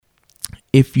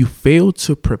if you fail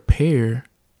to prepare,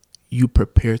 you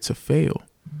prepare to fail.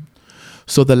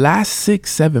 So the last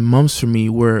 6-7 months for me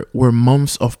were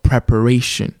months of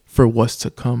preparation for what's to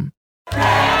come. In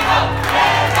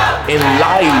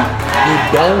life, you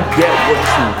don't get what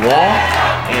you want.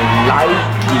 In life,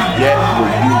 you get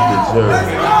what you deserve.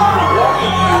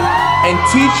 And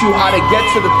teach you how to get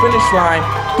to the finish line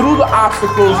through the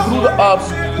obstacles, through the ups,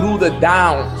 through the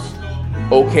downs.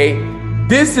 Okay?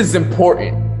 This is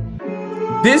important.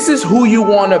 This is who you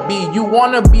want to be. You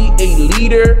want to be a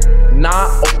leader, not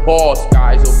a boss,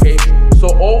 guys, okay?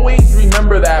 So always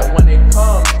remember that when it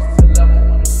comes to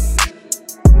level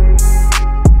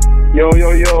 1.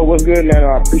 Yo, what's good, man?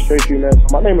 I appreciate you, man.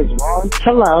 My name is Ron.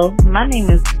 Hello, my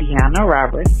name is Deanna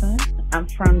Robertson. I'm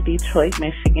from Detroit,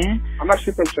 Michigan. I'm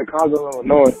actually from Chicago,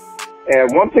 Illinois.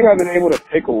 And one thing I've been able to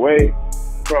take away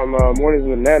from Mornings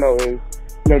with Nano is,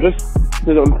 just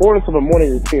the importance of a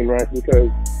morning routine, right? Because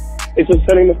it's just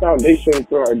setting the foundation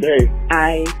for our day.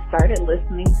 I started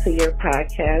listening to your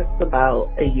podcast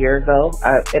about a year ago.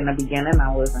 In the beginning, I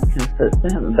wasn't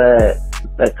consistent, but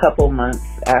a couple months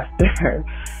after,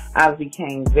 I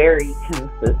became very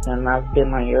consistent. I've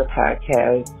been on your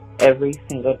podcast every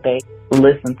single day.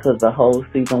 Listen to the whole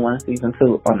season 1, season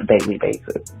 2 on a daily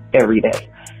basis, every day.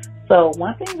 So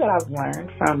one thing that I've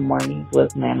learned from Mornings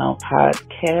with Nano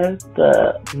podcast,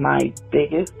 my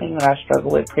biggest thing that I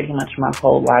struggled with pretty much my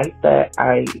whole life that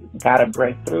I got a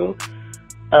breakthrough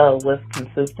was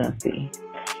consistency.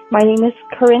 My name is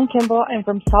Corinne Kimball. I'm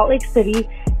from Salt Lake City.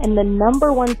 And the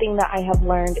number one thing that I have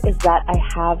learned is that I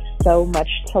have so much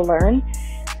to learn.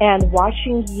 And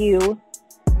watching you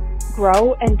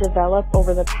grow and develop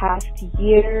over the past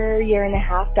year and a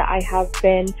half that I have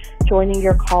been joining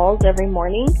your calls every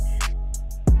morning,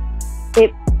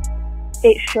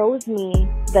 it shows me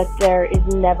that there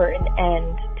is never an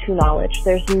end to knowledge.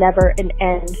 There's never an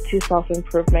end to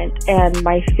self-improvement. And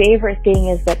my favorite thing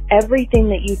is that everything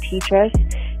that you teach us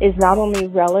is not only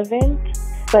relevant,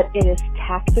 but it is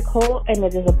tactical and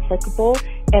it is applicable.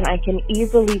 And I can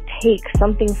easily take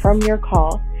something from your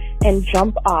call and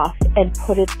jump off and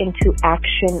put it into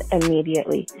action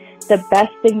immediately. The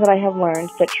best thing that I have learned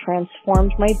that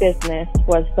transformed my business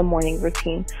was the morning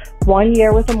routine. 1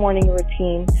 year with a morning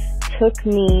routine took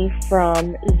me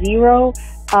from 0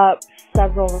 up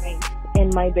several ranks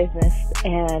in my business,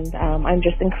 and I'm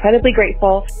just incredibly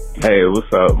grateful. Hey,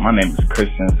 what's up? My name is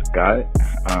Christian Scott.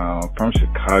 I'm from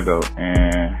Chicago,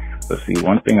 and let's see,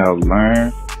 one thing I've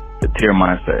learned, the tier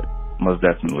mindset, most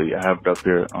definitely. I have it up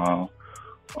here on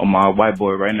my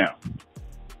whiteboard right now.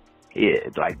 Yeah,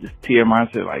 like this tier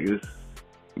mindset, like it's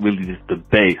really just the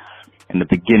base and the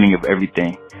beginning of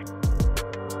everything.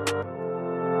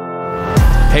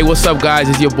 Hey, what's up, guys?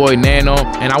 It's your boy Nano,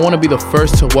 and I want to be the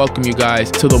first to welcome you guys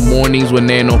to the Mornings with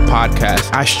Nano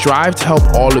podcast. I strive to help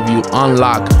all of you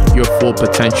unlock your full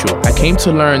potential. I came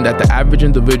to learn that the average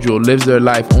individual lives their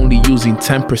life only using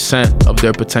 10% of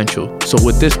their potential. So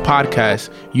with this podcast,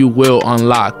 you will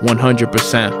unlock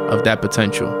 100% of that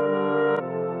potential.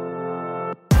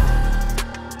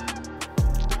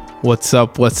 What's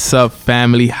up,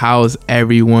 family? How's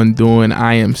everyone doing?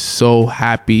 I am so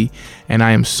happy and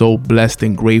I am so blessed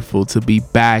and grateful to be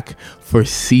back for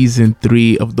season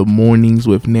 3 of the Mornings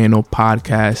with Nano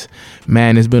podcast.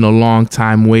 Man, it's been a long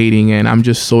time waiting, and I'm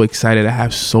just so excited. I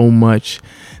have so much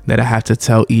that I have to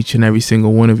tell each and every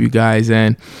single one of you guys.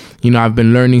 And, I've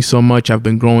been learning so much. I've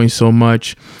been growing so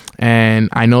much. And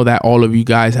I know that all of you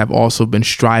guys have also been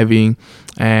striving,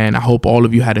 and I hope all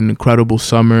of you had an incredible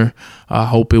summer. I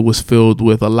hope it was filled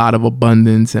with a lot of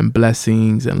abundance and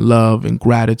blessings and love and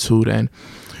gratitude. And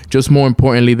just more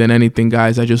importantly than anything,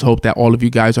 guys, I just hope that all of you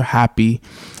guys are happy.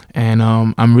 And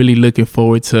I'm really looking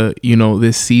forward to,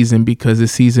 this season, because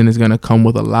this season is going to come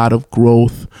with a lot of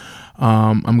growth.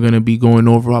 I'm going to be going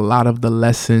over a lot of the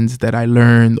lessons that I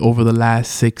learned over the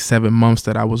last 6-7 months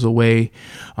that I was away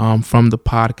from the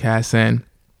podcast. And,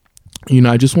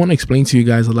 I just want to explain to you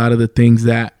guys a lot of the things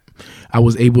that I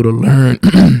was able to learn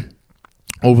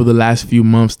over the last few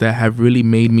months that have really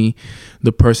made me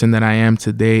the person that I am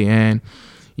today. And,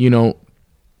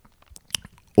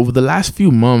 over the last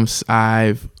few months,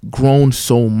 I've grown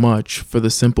so much for the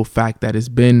simple fact that it's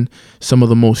been some of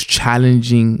the most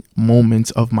challenging moments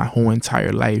of my whole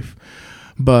entire life.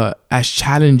 But as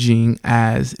challenging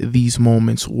as these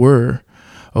moments were,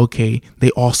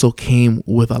 they also came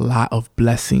with a lot of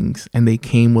blessings, and they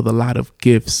came with a lot of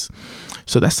gifts.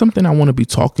 So that's something I want to be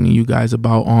talking to you guys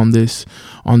about on this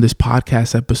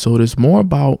podcast episode. Is more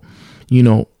about,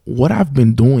 what I've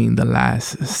been doing the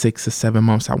last 6 to 7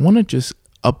 months. I want to just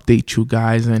update you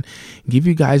guys and give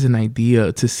you guys an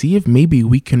idea to see if maybe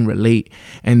we can relate.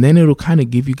 And then it'll kind of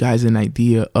give you guys an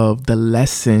idea of the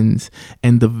lessons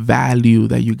and the value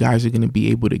that you guys are going to be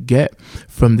able to get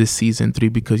from this season 3.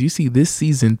 Because you see, this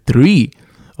season 3,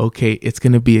 okay, it's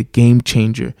going to be a game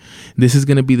changer. This is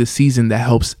going to be the season that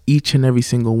helps each and every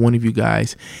single one of you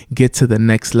guys get to the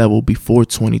next level before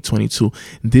 2022.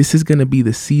 This is going to be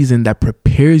the season that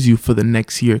prepares you for the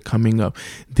next year coming up.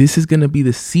 This is going to be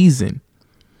the season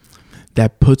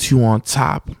that puts you on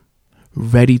top,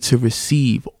 ready to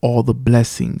receive all the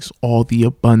blessings, all the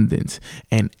abundance,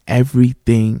 and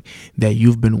everything that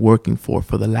you've been working for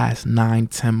the last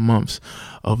 9-10 months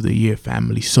of the year,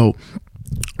 family. So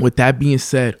with that being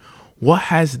said, what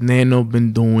has Nano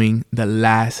been doing the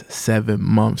last 7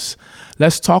 months?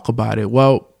 Let's talk about it.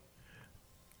 Well,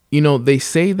 you know, they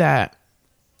say that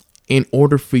in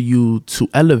order for you to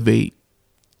elevate,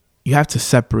 you have to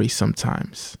separate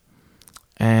sometimes.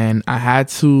 And I had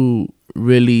to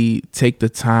really take the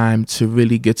time to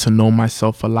really get to know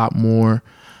myself a lot more.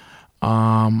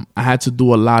 I had to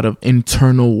do a lot of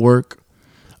internal work,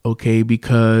 okay,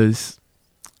 because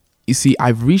you see,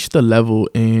 I've reached a level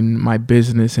in my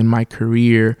business and my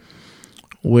career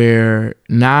where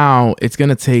now it's going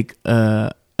to take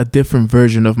a different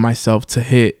version of myself to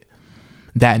hit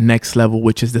that next level,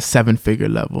 which is the 7-figure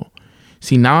level.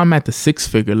 See, now I'm at the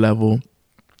 6-figure level,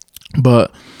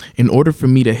 but in order for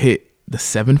me to hit the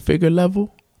 7-figure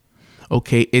level,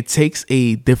 okay, it takes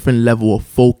a different level of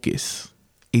focus,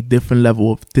 a different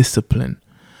level of discipline.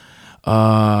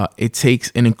 It takes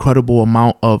an incredible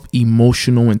amount of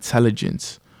emotional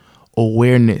intelligence,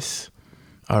 awareness.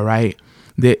 All right.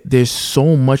 There's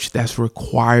so much that's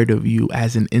required of you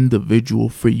as an individual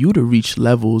for you to reach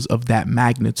levels of that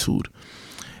magnitude.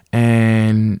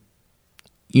 And,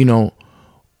 you know,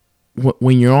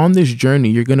 when you're on this journey,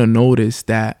 you're going to notice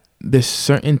that there's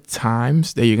certain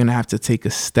times that you're going to have to take a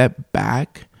step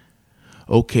back.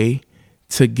 Okay.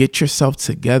 To get yourself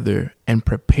together and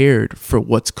prepared for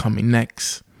what's coming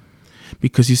next.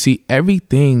 Because you see,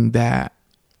 everything that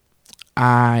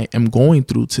I am going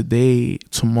through today,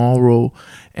 tomorrow,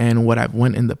 and what I've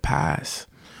went in the past,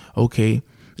 okay,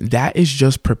 that is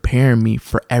just preparing me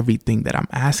for everything that I'm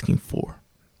asking for.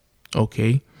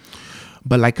 Okay.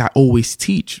 But like I always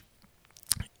teach,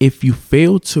 if you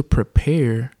fail to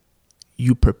prepare,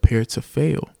 you prepare to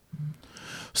fail.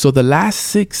 So the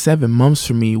last 6-7 months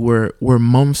for me were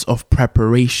months of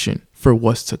preparation for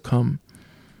what's to come.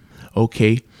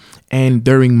 Okay. And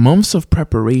during months of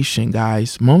preparation,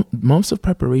 guys, months of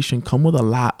preparation come with a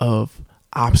lot of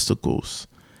obstacles,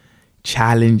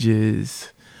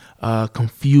 challenges,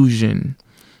 confusion,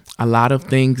 a lot of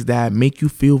things that make you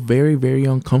feel very, very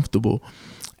uncomfortable.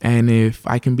 And if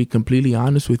I can be completely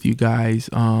honest with you guys,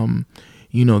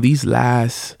 you know, these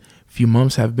last few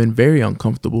months have been very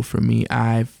uncomfortable for me.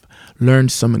 I've learned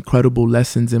some incredible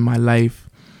lessons in my life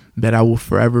that I will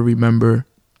forever remember.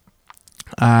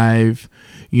 I've,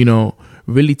 you know,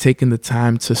 really taken the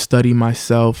time to study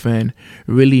myself and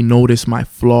really notice my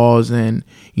flaws and,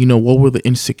 you know, what were the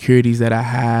insecurities that I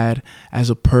had as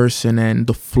a person and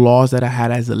the flaws that I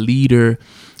had as a leader,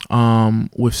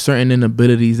 with certain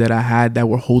inabilities that I had that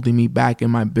were holding me back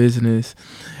in my business.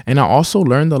 And I also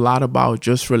learned a lot about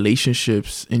just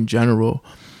relationships in general,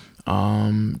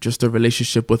 just the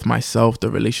relationship with myself,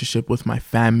 the relationship with my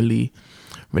family,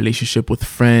 relationship with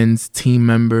friends, team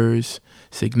members,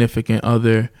 significant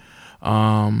other.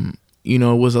 You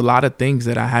know, it was a lot of things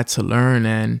that I had to learn.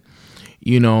 And,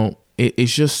 you know,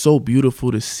 it's just so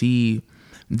beautiful to see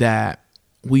that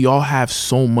we all have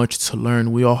so much to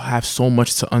learn. We all have so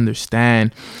much to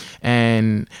understand.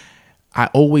 And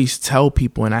I always tell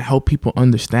people and I help people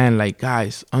understand, like,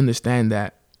 guys, understand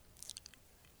that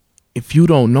if you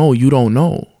don't know, you don't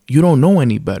know. You don't know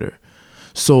any better.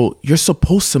 So you're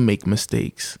supposed to make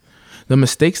mistakes. The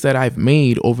mistakes that I've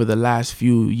made over the last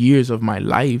few years of my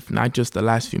life, not just the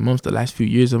last few months, the last few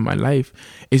years of my life,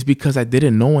 is because I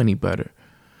didn't know any better.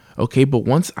 Okay, but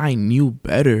once I knew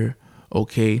better,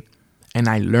 okay, and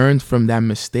I learned from that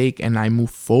mistake and I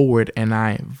moved forward and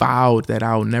I vowed that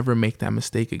I'll never make that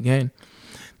mistake again,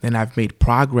 then I've made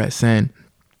progress. And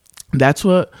that's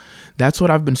what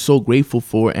I've been so grateful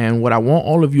for. And what I want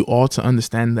all of you all to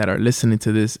understand that are listening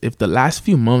to this, if the last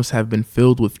few months have been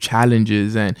filled with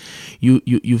challenges and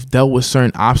you've dealt with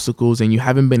certain obstacles and you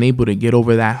haven't been able to get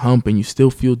over that hump and you still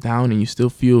feel down and you still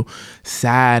feel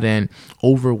sad and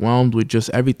overwhelmed with just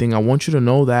everything, I want you to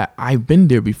know that I've been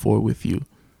there before with you.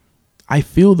 I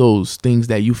feel those things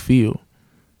that you feel.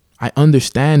 I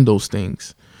understand those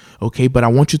things. Okay, but I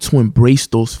want you to embrace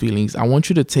those feelings. I want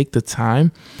you to take the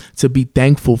time to be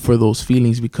thankful for those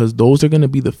feelings, because those are going to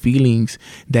be the feelings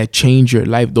that change your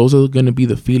life. Those are going to be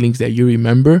the feelings that you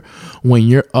remember when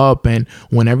you're up and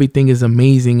when everything is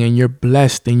amazing and you're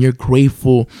blessed and you're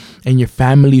grateful and your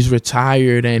family's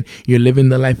retired and you're living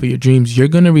the life of your dreams. You're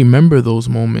going to remember those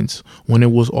moments when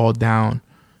it was all down,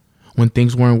 when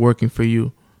things weren't working for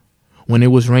you, when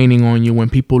it was raining on you, when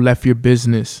people left your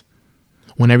business,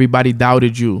 when everybody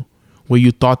doubted you, where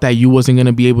you thought that you wasn't going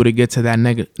to be able to get to that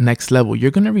next level.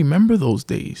 You're going to remember those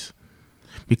days,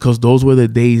 because those were the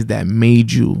days that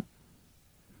made you.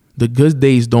 The good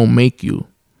days don't make you.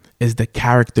 It's the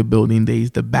character building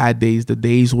days, the bad days, the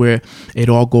days where it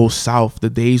all goes south, the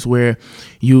days where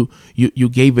you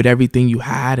gave it everything you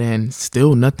had and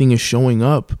still nothing is showing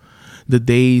up. The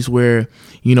days where,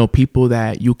 people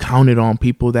that you counted on,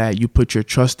 people that you put your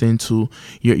trust into,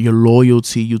 your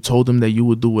loyalty, you told them that you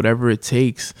would do whatever it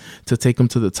takes to take them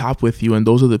to the top with you. And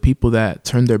those are the people that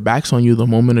turn their backs on you the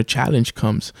moment a challenge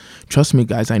comes. Trust me,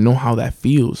 guys, I know how that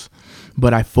feels,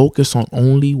 but I focus on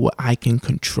only what I can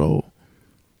control.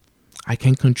 I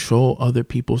can control other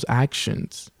people's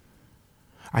actions.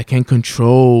 I can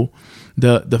control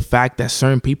the fact that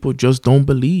certain people just don't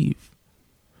believe.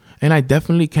 And I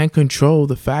definitely can't control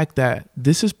the fact that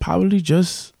this is probably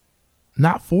just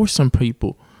not for some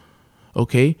people.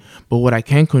 Okay. But what I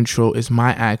can control is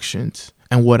my actions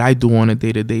and what I do on a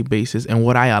day-to-day basis and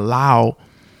what I allow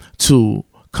to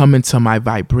come into my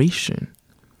vibration.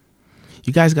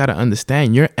 You guys got to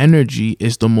understand, your energy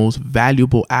is the most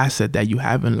valuable asset that you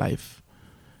have in life.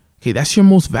 Okay. That's your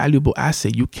most valuable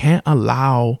asset. You can't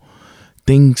allow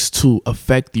things to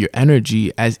affect your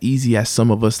energy as easy as some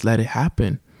of us let it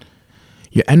happen.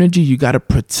 Your energy, you got to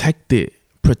protect it.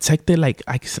 Protect it like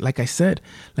I said,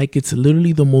 like it's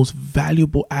literally the most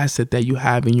valuable asset that you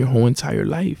have in your whole entire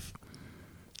life.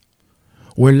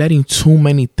 We're letting too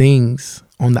many things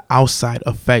on the outside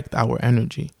affect our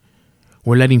energy.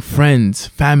 We're letting friends,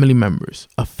 family members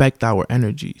affect our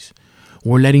energies.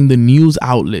 We're letting the news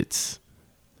outlets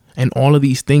and all of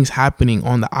these things happening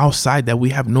on the outside that we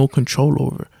have no control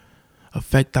over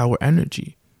affect our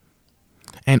energy.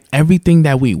 And everything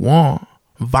that we want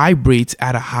vibrates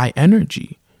at a high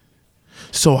energy.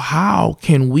 So how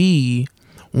can we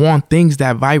want things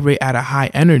that vibrate at a high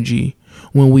energy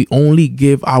when we only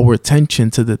give our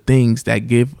attention to the things that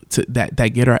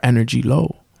get our energy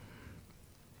low?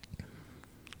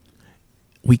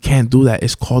 We can't do that.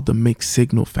 It's called the mixed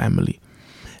signal, family.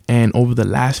 And over the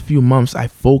last few months, I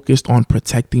focused on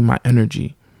protecting my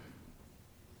energy.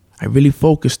 I really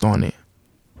focused on it.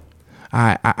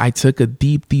 I took a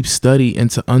deep study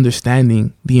into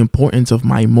understanding the importance of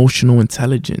my emotional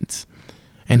intelligence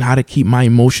and how to keep my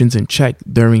emotions in check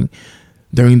during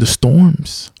the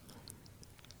storms.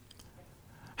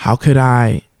 How could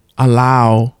I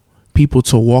allow people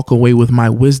to walk away with my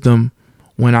wisdom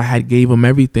when I had gave them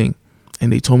everything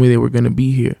and they told me they were going to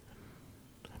be here?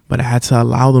 But I had to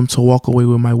allow them to walk away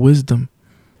with my wisdom,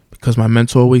 because my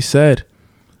mentor always said,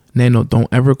 Nano, don't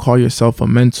ever call yourself a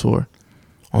mentor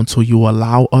until you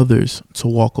allow others to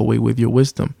walk away with your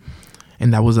wisdom.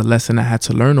 And that was a lesson I had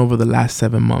to learn over the last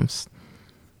 7 months,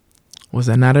 was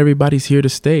that not everybody's here to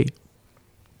stay.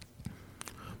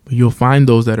 But you'll find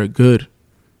those that are good.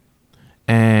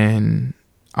 And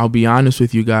I'll be honest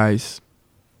with you guys,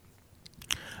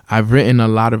 I've written a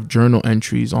lot of journal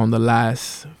entries on the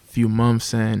last few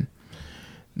months, and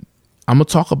I'm going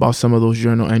to talk about some of those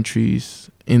journal entries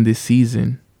in this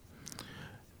season.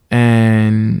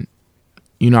 And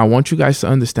I want you guys to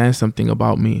understand something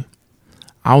about me.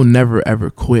 I'll never, ever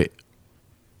quit.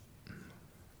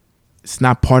 It's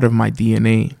not part of my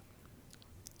DNA.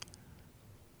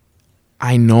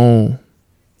 I know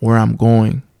where I'm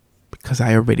going because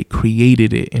I already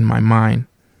created it in my mind.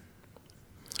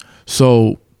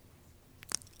 So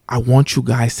I want you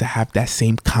guys to have that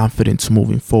same confidence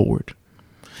moving forward.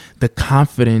 The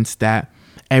confidence that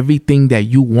everything that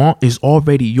you want is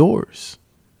already yours.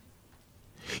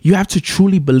 You have to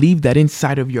truly believe that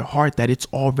inside of your heart that it's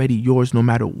already yours, no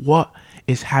matter what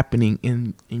is happening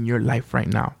in your life right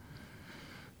now.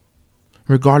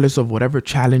 Regardless of whatever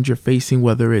challenge you're facing,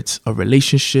 whether it's a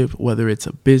relationship, whether it's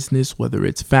a business, whether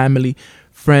it's family,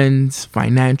 friends,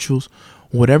 financials,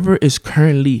 whatever is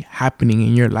currently happening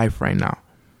in your life right now,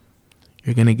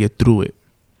 you're going to get through it.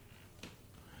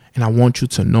 And I want you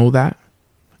to know that,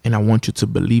 and I want you to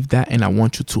believe that, and I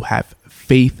want you to have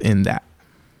faith in that.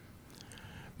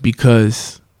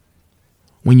 Because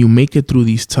when you make it through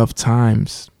these tough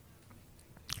times,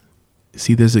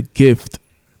 see, there's a gift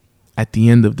at the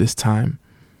end of this time.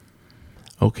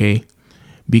 Okay?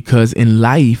 Because in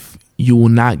life, you will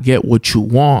not get what you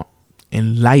want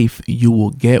in life, you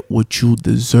will get what you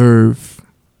deserve.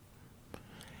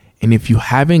 And if you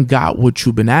haven't got what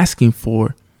you've been asking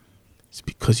for, it's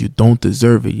because you don't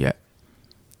deserve it yet.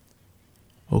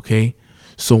 Okay?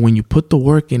 So when you put the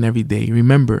work in every day,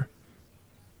 remember,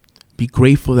 be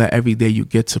grateful that every day you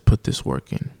get to put this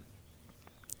work in.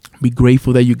 Be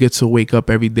grateful that you get to wake up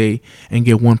every day and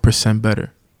get 1%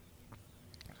 better.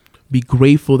 Be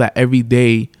grateful that every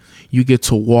day you get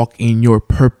to walk in your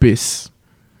purpose.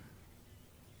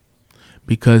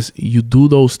 Because you do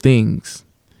those things,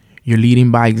 you're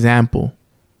leading by example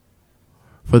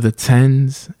for the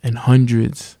tens and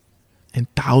hundreds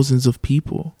and thousands of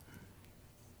people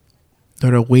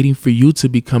that are waiting for you to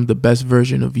become the best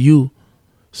version of you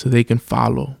so they can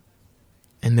follow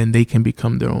and then they can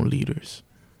become their own leaders.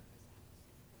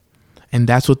 And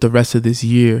that's what the rest of this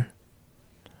year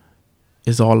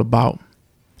is all about.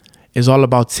 It's all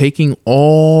about taking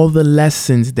all the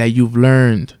lessons that you've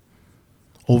learned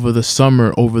over the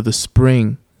summer, over the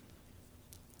spring,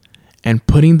 and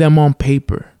putting them on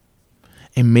paper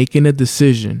and making a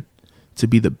decision to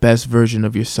be the best version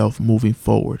of yourself moving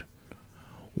forward.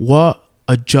 What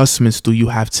adjustments do you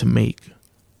have to make?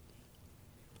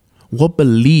 What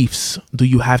beliefs do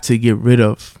you have to get rid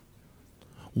of?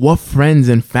 What friends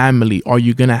and family are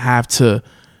you going to have to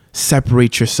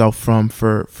separate yourself from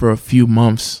for a few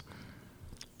months?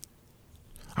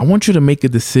 I want you to make a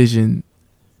decision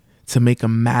to make a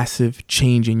massive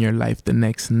change in your life the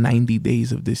next 90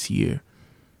 days of this year.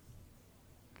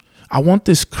 I want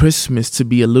this Christmas to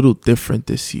be a little different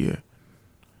this year.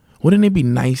 Wouldn't it be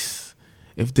nice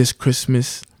if this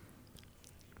Christmas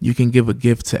you can give a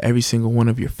gift to every single one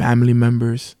of your family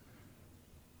members,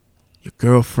 your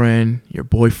girlfriend, your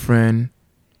boyfriend,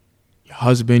 your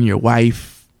husband, your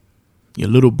wife, your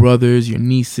little brothers, your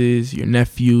nieces, your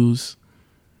nephews,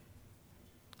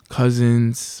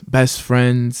 cousins, best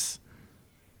friends,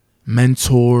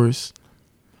 mentors.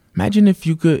 Imagine if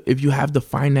you have the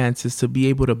finances to be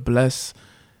able to bless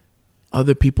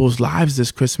other people's lives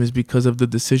this Christmas because of the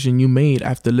decision you made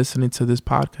after listening to this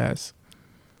podcast.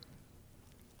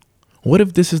 What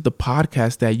if this is the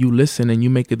podcast that you listen and you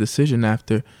make a decision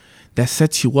after that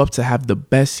sets you up to have the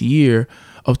best year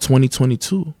of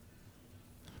 2022?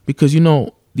 Because,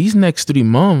 these next 3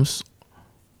 months,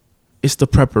 it's the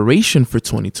preparation for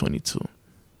 2022.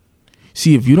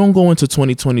 See, if you don't go into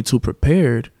 2022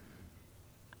 prepared,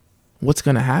 what's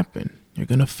going to happen? You're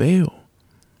going to fail.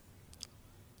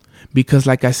 Because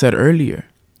like I said earlier,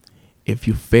 if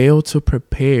you fail to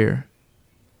prepare,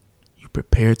 you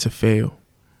prepare to fail.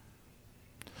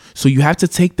 So you have to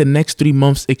take the next 3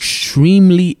 months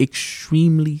extremely,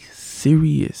 extremely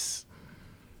serious.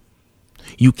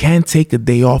 You can't take a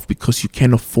day off because you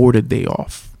can't afford a day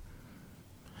off.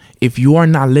 If you are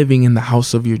not living in the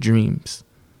house of your dreams,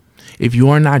 if you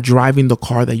are not driving the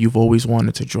car that you've always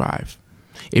wanted to drive,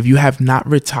 if you have not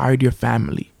retired your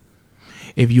family,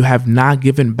 if you have not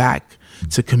given back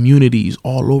to communities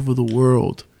all over the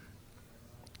world,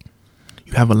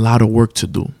 you have a lot of work to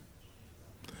do.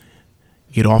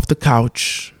 Get off the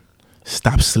couch,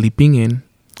 stop sleeping in,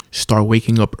 start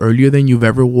waking up earlier than you've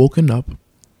ever woken up,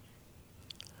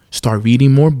 start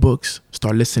reading more books,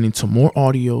 start listening to more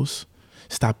audios,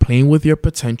 stop playing with your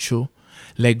potential,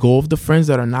 let go of the friends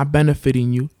that are not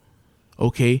benefiting you,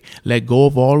 okay? Let go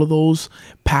of all of those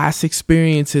past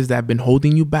experiences that have been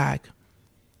holding you back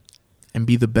and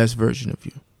be the best version of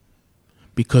you.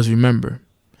 Because remember,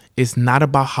 it's not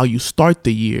about how you start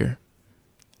the year,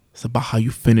 it's about how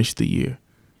you finish the year.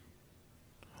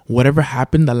 Whatever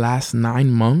happened the last 9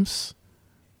 months,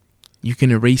 you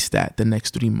can erase that the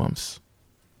next 3 months.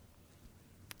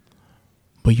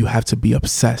 But you have to be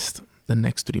obsessed the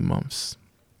next 3 months.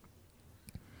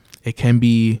 It can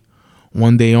be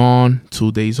 1 day on,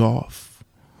 2 days off.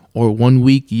 Or 1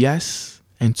 week yes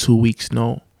and 2 weeks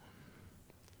no.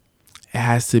 It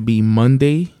has to be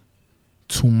Monday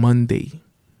to Monday.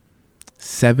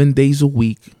 7 days a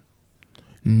week.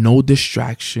 No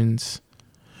distractions.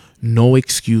 No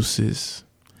excuses.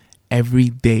 Every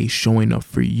day showing up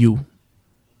for you.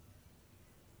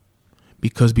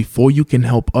 Because before you can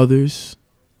help others,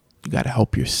 you got to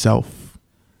help yourself.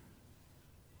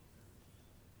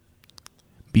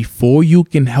 Before you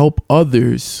can help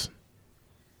others,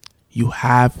 you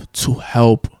have to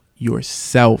help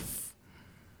yourself.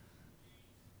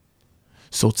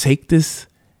 So take this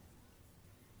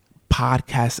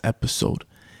podcast episode,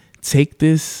 take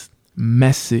this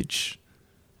message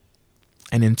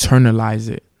and internalize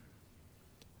it.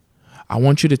 I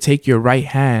want you to take your right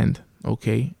hand,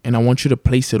 okay? And I want you to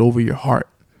place it over your heart,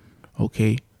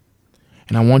 okay?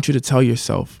 And I want you to tell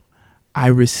yourself, I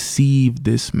received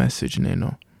this message,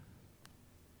 Neno.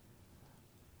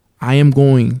 I am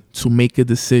going to make a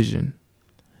decision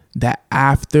that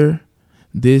after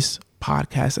this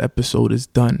podcast episode is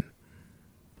done,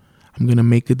 I'm going to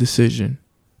make a decision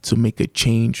to make a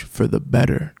change for the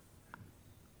better.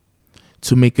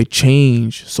 To make a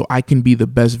change so I can be the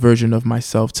best version of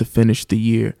myself to finish the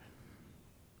year.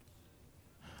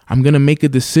 I'm going to make a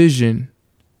decision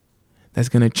that's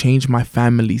going to change my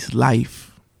family's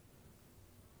life.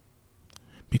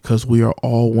 Because we are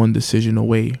all one decision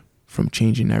away from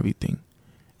changing everything.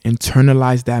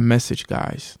 Internalize that message,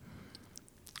 guys.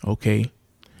 Okay?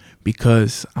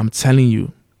 Because I'm telling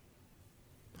you,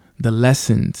 the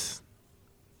lessons,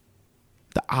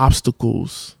 the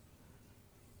obstacles,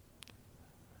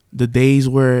 the days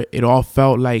where it all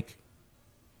felt like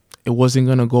it wasn't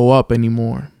going to go up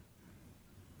anymore.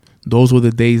 Those were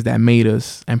the days that made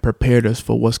us and prepared us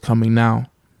for what's coming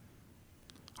now.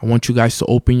 I want you guys to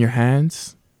open your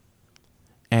hands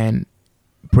and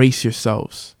brace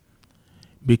yourselves,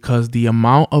 because the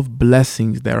amount of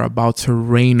blessings that are about to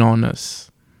rain on us,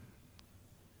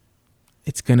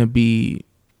 it's going to be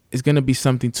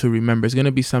something to remember. It's going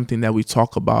to be something that we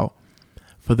talk about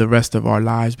for the rest of our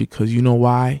lives, because you know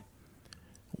why?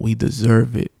 We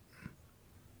deserve it.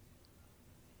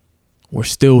 We're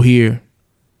still here.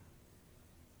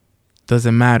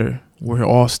 Doesn't matter. We're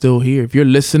all still here. If you're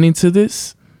listening to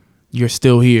this, you're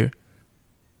still here.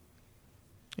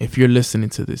 If you're listening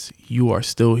to this, you are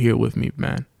still here with me,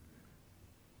 man.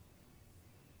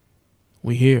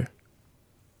 We here.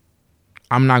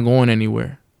 I'm not going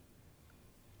anywhere.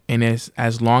 And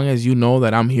as long as you know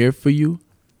that I'm here for you,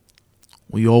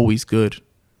 we always good.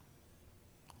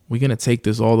 We're going to take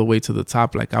this all the way to the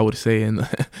top, like I would say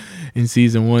in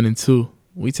season 1 and 2.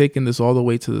 We taking this all the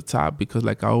way to the top because,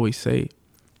 like I always say,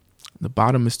 the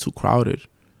bottom is too crowded.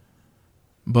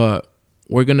 But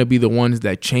we're going to be the ones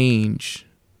that change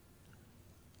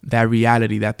that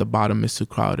reality that the bottom is too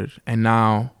crowded. And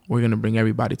now we're going to bring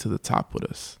everybody to the top with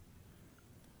us.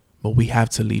 But we have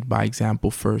to lead by example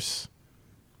first,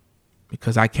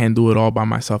 because I can't do it all by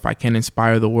myself. I can't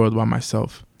inspire the world by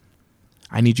myself.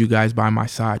 I need you guys by my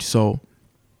side. So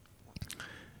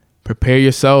prepare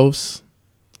yourselves,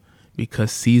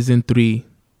 because season 3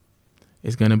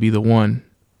 is going to be the one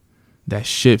that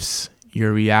shifts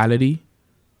your reality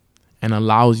and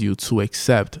allows you to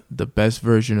accept the best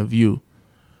version of you,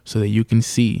 so that you can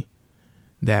see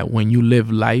that when you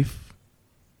live life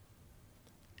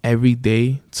every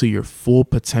day to your full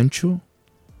potential,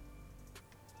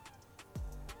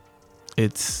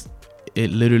 it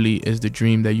literally is the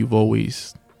dream that you've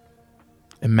always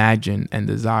imagined and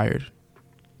desired.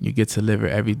 You get to live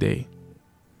it every day.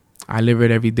 I live it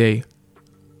every day,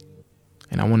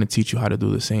 and I want to teach you how to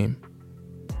do the same,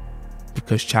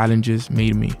 because challenges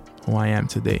made me who I am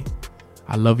today.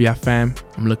 I love ya, fam.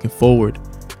 I'm looking forward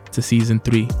to season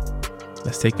 3.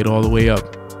 Let's take it all the way up,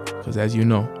 because as you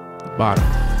know, the bottom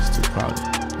is too crowded.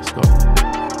 Let's go.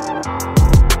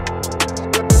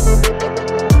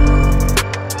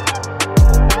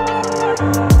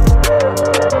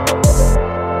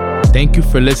 Thank you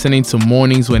for listening to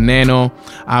Mornings with Nano.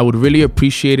 I would really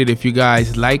appreciate it if you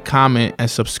guys like, comment, and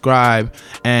subscribe,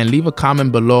 and leave a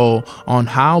comment below on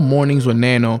how Mornings with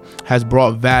Nano has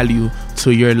brought value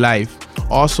to your life.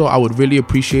 Also, I would really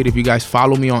appreciate if you guys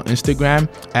follow me on Instagram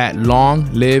at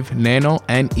LongLiveNano,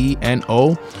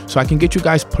 Neno, so I can get you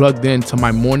guys plugged in to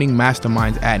my morning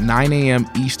masterminds at 9 a.m.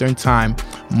 Eastern time,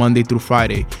 Monday through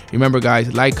Friday. Remember,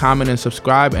 guys, like, comment, and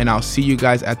subscribe, and I'll see you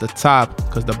guys at the top,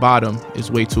 because the bottom is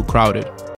way too crowded.